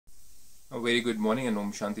A very good morning and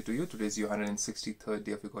Om Shanti to you. Today is your 163rd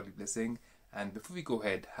day of your godly blessing. And before we go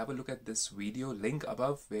ahead, have a look at this video link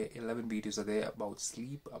above where 11 videos are there about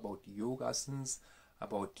sleep, about yoga asanas,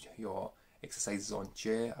 about your exercises on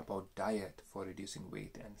chair, about diet for reducing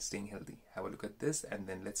weight and staying healthy. Have a look at this and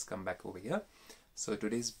then let's come back over here. So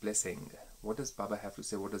today's blessing, what does Baba have to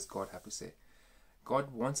say? What does God have to say?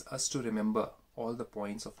 God wants us to remember all the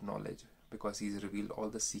points of knowledge because He's revealed all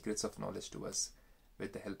the secrets of knowledge to us,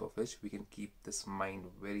 with the help of which we can keep this mind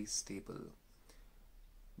very stable.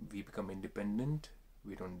 We become independent,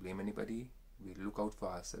 we don't blame anybody, we look out for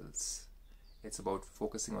ourselves. It's about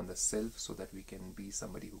focusing on the self so that we can be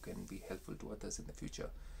somebody who can be helpful to others in the future.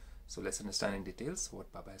 So let's understand in details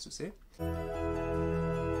what Baba has to say.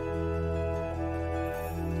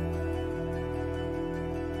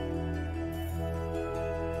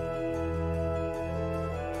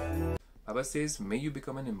 Baba says, may you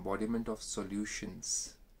become an embodiment of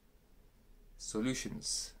solutions.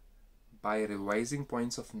 Solutions by revising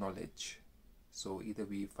points of knowledge. So either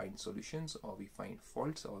we find solutions or we find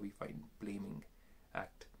faults or we find blaming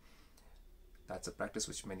act. That's a practice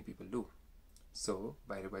which many people do. So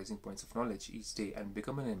by revising points of knowledge each day and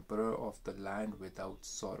become an emperor of the land without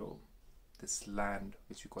sorrow. This land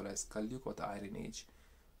which we call as Kalyug or the Iron Age.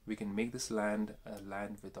 We can make this land a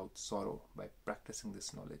land without sorrow by practicing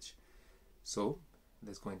this knowledge. So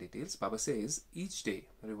let's go in details. Baba says, each day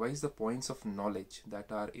revise the points of knowledge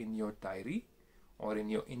that are in your diary or in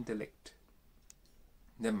your intellect.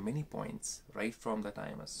 There are many points, right from that I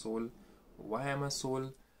am a soul, why I am a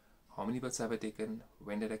soul, how many births have I taken,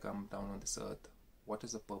 when did I come down on this earth, what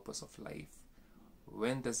is the purpose of life,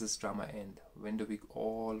 when does this drama end, when do we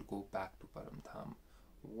all go back to Paramdham,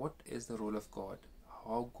 what is the role of God,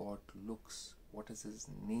 how God looks, what is His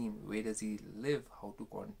name, where does He live, how to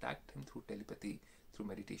contact Him through telepathy, through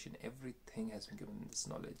meditation. Everything has been given in this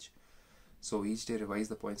knowledge. So each day revise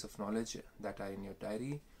the points of knowledge that are in your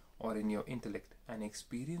diary or in your intellect and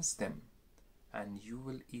experience them, and you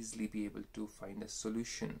will easily be able to find a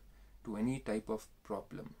solution to any type of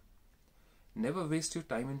problem. Never waste your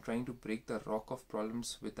time in trying to break the rock of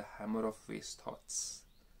problems with the hammer of waste thoughts.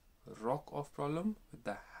 Rock of problem with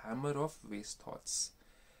the hammer of waste thoughts.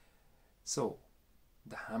 So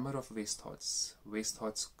the hammer of waste thoughts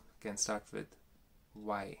can start with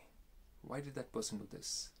why did that person do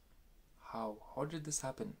this, how did this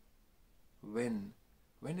happen, when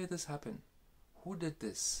did this happen, who did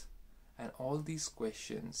this, and all these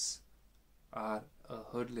questions are a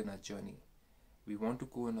hurdle in our journey. We want to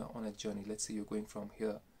go on a journey. Let's say you're going from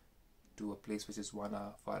here to a place which is 1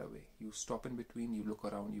 hour far away. You stop in between, you look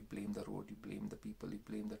around, you blame the road, you blame the people, you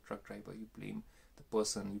blame the truck driver, you blame the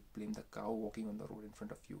person, you blame the cow walking on the road in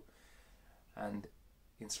front of you. And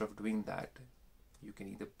instead of doing that, you can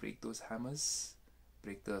either break those hammers,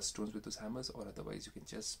 break the stones with those hammers, or otherwise you can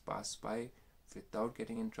just pass by without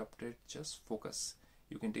getting interrupted. Just focus.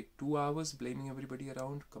 You can take 2 hours blaming everybody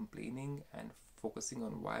around, complaining and focusing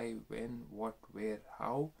on why, when, what, where,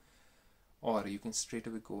 how, or you can straight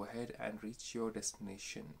away go ahead and reach your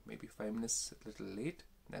destination. Maybe 5 minutes a little late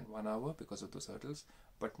than 1 hour because of those hurdles,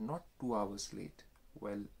 but not 2 hours late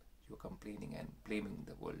while you're complaining and blaming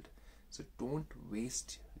the world. So don't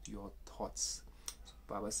waste your thoughts. So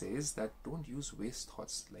Baba says that don't use waste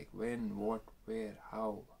thoughts like when, what, where,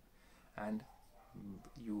 how, and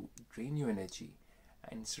you drain your energy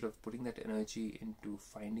instead of putting that energy into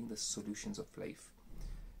finding the solutions of life.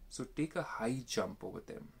 So take a high jump over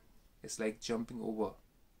them. It's like jumping over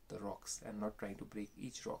the rocks and not trying to break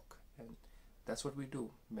each rock. And that's what we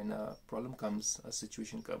do when a problem comes, a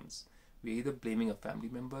situation comes. We're either blaming our family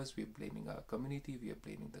members, we're blaming our community, we are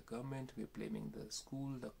blaming the government, we're blaming the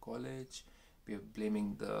school, the college, we are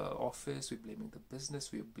blaming the office, we're blaming the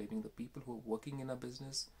business, we're blaming the people who are working in our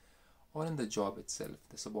business or in the job itself,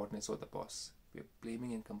 the subordinates or the boss. We're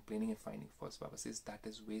blaming and complaining and finding faults. Baba says that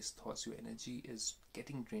is waste thoughts. Your energy is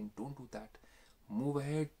getting drained. Don't do that. Move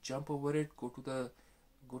ahead, jump over it, go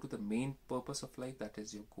to the main purpose of life, that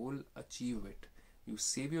is your goal, achieve it. You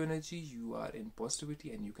save your energy, you are in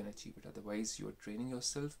positivity and you can achieve it. Otherwise you're draining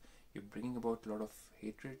yourself, you're bringing about a lot of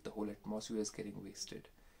hatred, the whole atmosphere is getting wasted.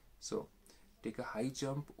 So take a high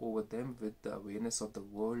jump over them with the awareness of the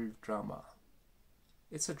world drama.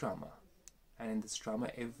 It's a drama, and in this drama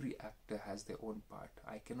every actor has their own part.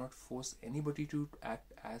 I cannot force anybody to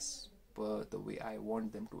act as per the way I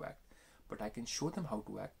want them to act, but I can show them how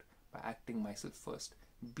to act by acting myself first.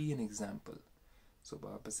 Be an example. So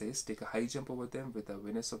Baba says take a high jump over them with the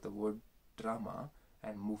awareness of the word drama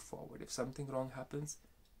and move forward. If something wrong happens,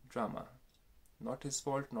 drama. Not his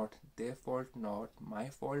fault, not their fault, not my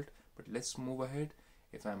fault, but let's move ahead.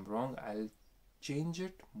 If I'm wrong, I'll change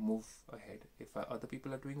it, move ahead. If other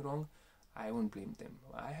people are doing wrong, I won't blame them.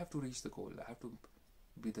 I have to reach the goal. I have to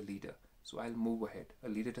be the leader. So I'll move ahead. A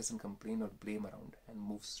leader doesn't complain or blame around and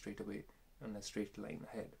moves straight away on a straight line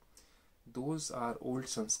ahead. Those are old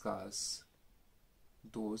sanskars.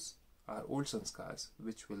 Those are old sanskars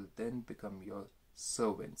which will then become your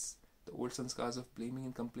servants. The old sanskars of blaming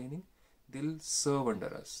and complaining, they'll serve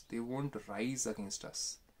under us. They won't rise against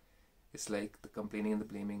us. It's like the complaining and the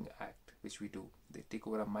blaming act which we do. They take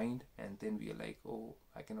over our mind and then we are like, oh,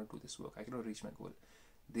 I cannot do this work. I cannot reach my goal.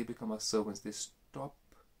 They become our servants. They stop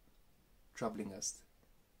troubling us.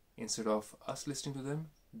 Instead of us listening to them,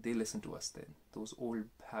 they listen to us then. Those old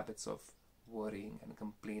habits of worrying and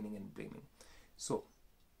complaining and blaming. So,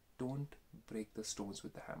 don't break the stones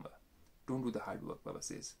with the hammer. Don't do the hard work, Baba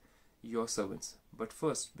says. Your servants. But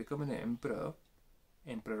first, become an emperor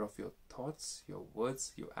of your thoughts, your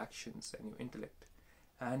words, your actions, and your intellect.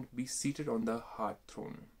 And be seated on the heart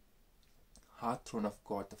throne of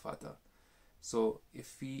God the Father. So,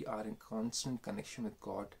 if we are in constant connection with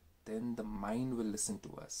God, then the mind will listen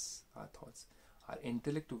to us, our thoughts. Our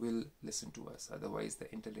intellect will listen to us. Otherwise,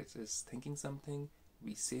 the intellect is thinking something,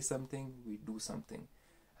 we say something, we do something.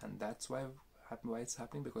 And that's why it's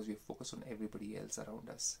happening, because we focus on everybody else around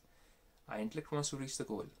us. Our intellect wants to reach the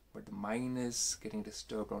goal, but the mind is getting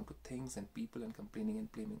disturbed onto things and people and complaining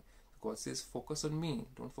and blaming. God says, focus on me.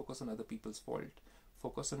 Don't focus on other people's fault.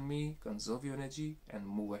 Focus on me, conserve your energy, and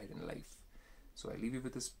move ahead in life. So I leave you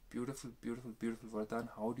with this beautiful, beautiful, beautiful Vardhan.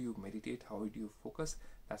 How do you meditate? How do you focus?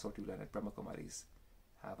 That's what you learn at Brahmakumaris.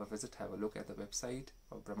 Have a visit, have a look at the website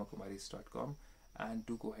of brahmakumaris.com, and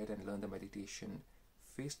do go ahead and learn the meditation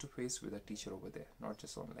face to face with a teacher over there, not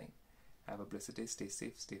just online. Have a blessed day, stay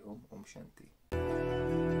safe, stay home. Om Shanti.